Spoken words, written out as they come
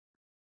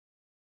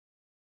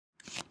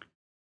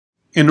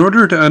In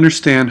order to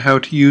understand how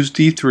to use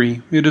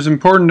D3, it is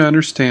important to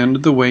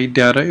understand the way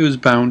data is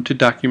bound to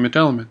document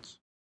elements.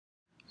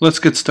 Let's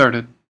get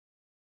started.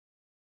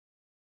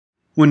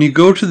 When you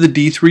go to the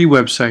D3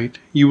 website,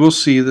 you will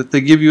see that they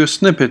give you a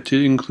snippet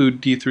to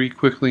include D3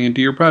 quickly into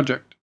your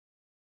project.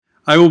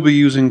 I will be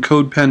using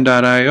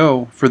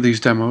CodePen.io for these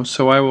demos,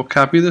 so I will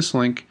copy this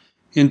link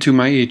into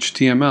my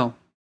HTML.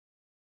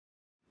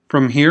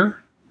 From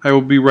here, I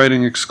will be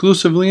writing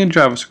exclusively in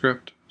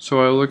JavaScript,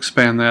 so I will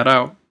expand that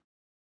out.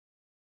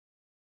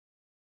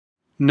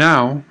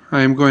 Now,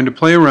 I am going to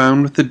play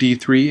around with the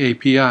D3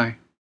 API.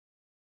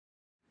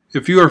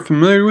 If you are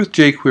familiar with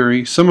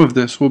jQuery, some of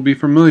this will be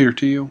familiar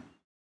to you.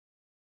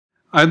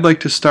 I'd like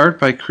to start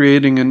by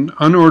creating an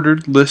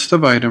unordered list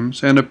of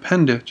items and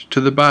append it to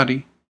the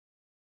body.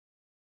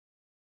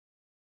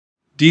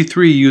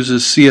 D3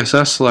 uses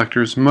CSS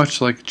selectors much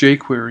like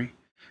jQuery,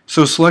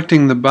 so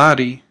selecting the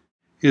body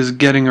is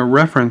getting a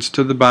reference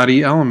to the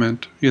body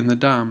element in the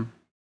DOM.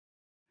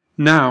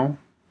 Now,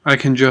 I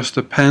can just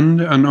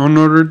append an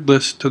unordered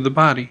list to the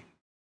body.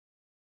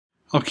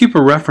 I'll keep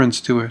a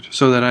reference to it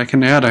so that I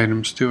can add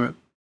items to it.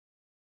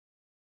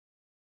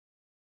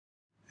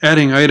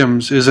 Adding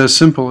items is as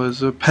simple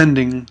as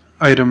appending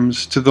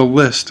items to the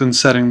list and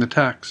setting the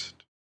text.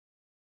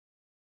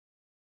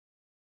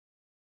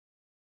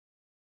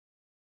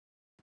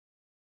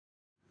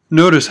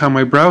 Notice how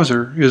my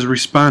browser is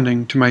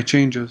responding to my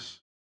changes.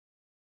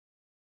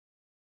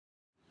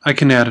 I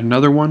can add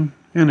another one,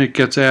 and it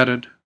gets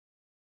added.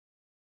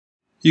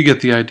 You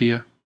get the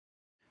idea.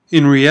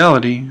 In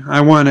reality,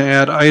 I want to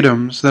add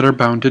items that are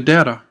bound to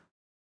data.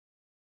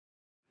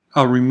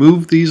 I'll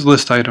remove these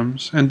list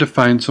items and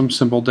define some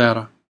simple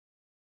data.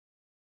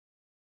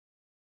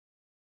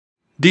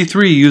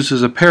 D3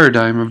 uses a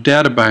paradigm of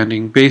data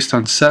binding based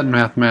on set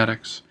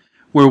mathematics,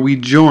 where we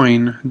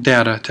join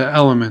data to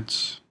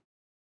elements.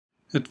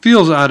 It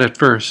feels odd at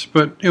first,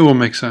 but it will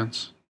make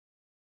sense.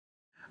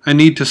 I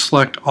need to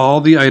select all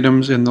the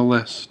items in the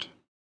list.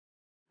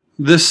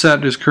 This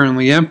set is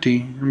currently empty,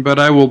 but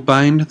I will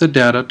bind the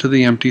data to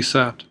the empty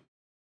set.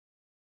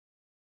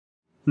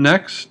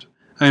 Next,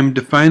 I am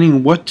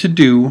defining what to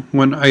do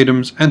when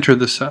items enter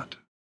the set.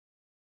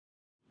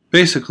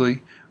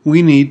 Basically,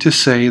 we need to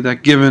say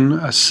that given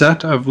a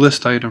set of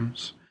list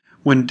items,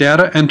 when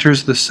data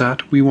enters the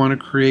set, we want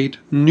to create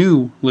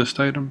new list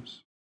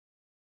items.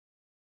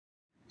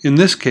 In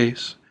this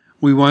case,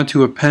 we want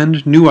to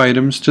append new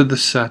items to the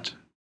set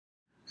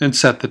and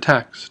set the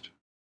text.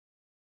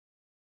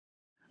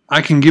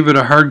 I can give it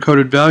a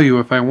hard-coded value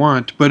if I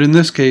want, but in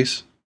this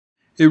case,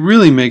 it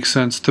really makes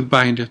sense to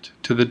bind it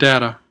to the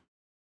data.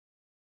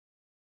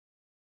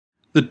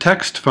 The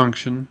text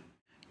function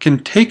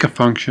can take a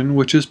function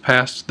which is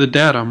passed the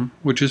datum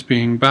which is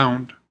being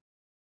bound.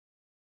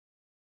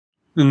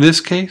 In this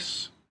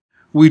case,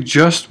 we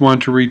just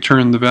want to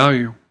return the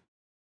value.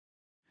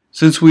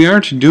 Since we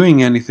aren't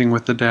doing anything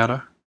with the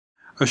data,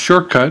 a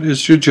shortcut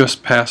is to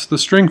just pass the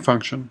string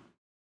function.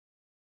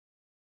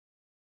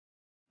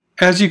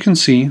 As you can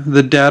see,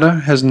 the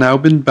data has now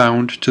been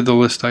bound to the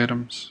list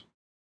items.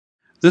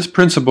 This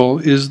principle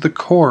is the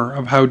core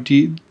of how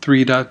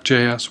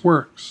D3.js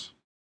works.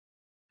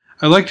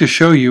 I'd like to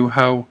show you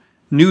how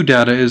new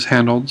data is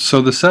handled so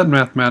the set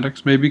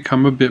mathematics may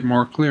become a bit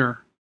more clear.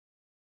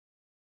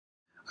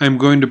 I'm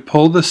going to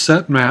pull the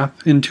set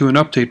math into an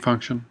update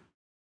function.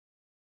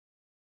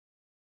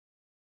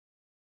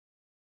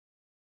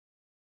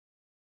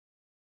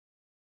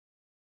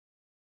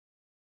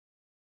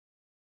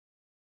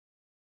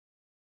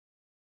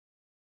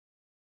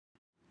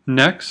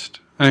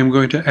 Next, I am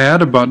going to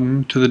add a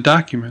button to the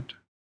document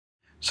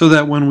so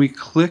that when we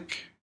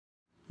click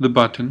the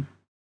button,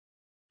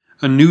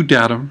 a new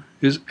datum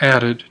is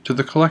added to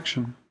the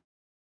collection.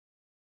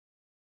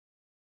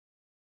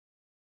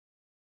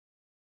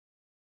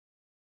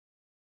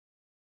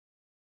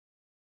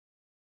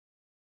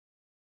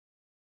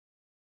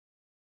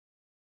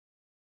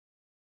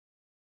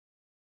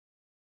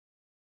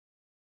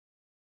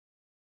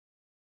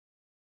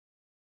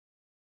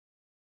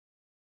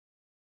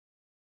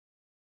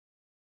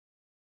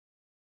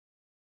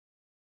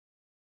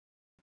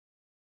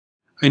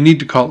 I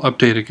need to call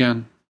update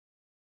again.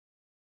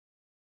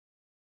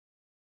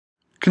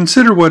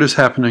 Consider what is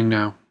happening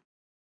now.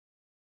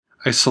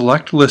 I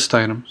select list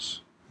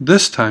items.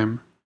 This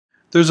time,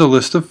 there's a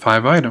list of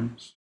 5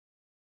 items.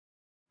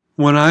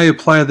 When I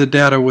apply the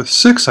data with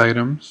 6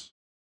 items,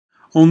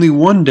 only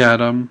one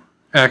datum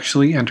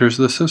actually enters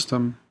the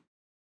system.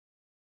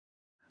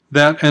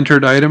 That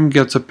entered item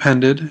gets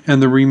appended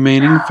and the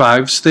remaining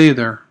 5 stay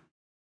there.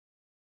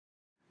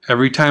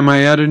 Every time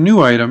I add a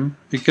new item,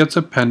 it gets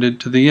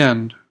appended to the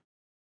end.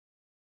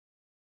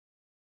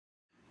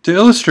 To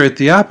illustrate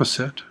the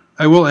opposite,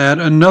 I will add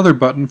another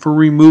button for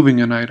removing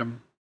an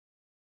item.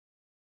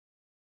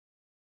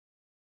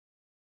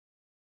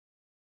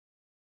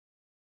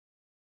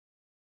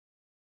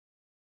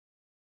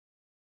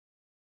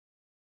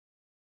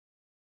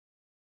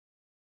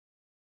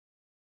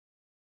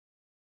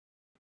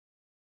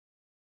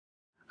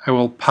 I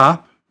will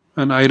pop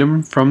an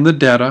item from the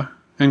data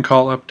and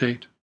call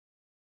update.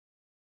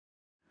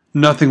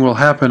 Nothing will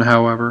happen,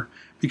 however,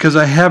 because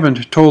I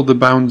haven't told the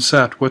bound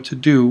set what to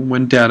do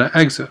when data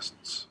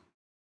exists.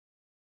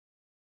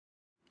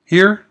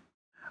 Here,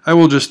 I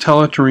will just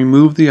tell it to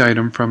remove the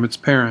item from its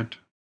parent.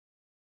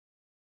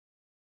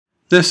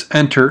 This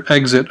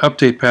enter-exit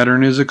update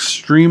pattern is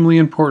extremely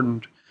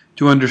important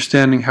to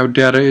understanding how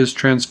data is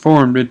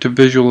transformed into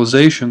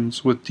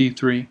visualizations with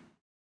D3.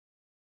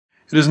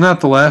 It is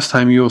not the last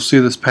time you will see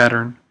this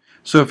pattern,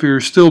 so if you're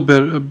still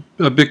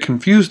a bit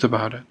confused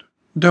about it,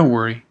 don't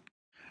worry.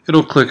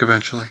 It'll click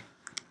eventually.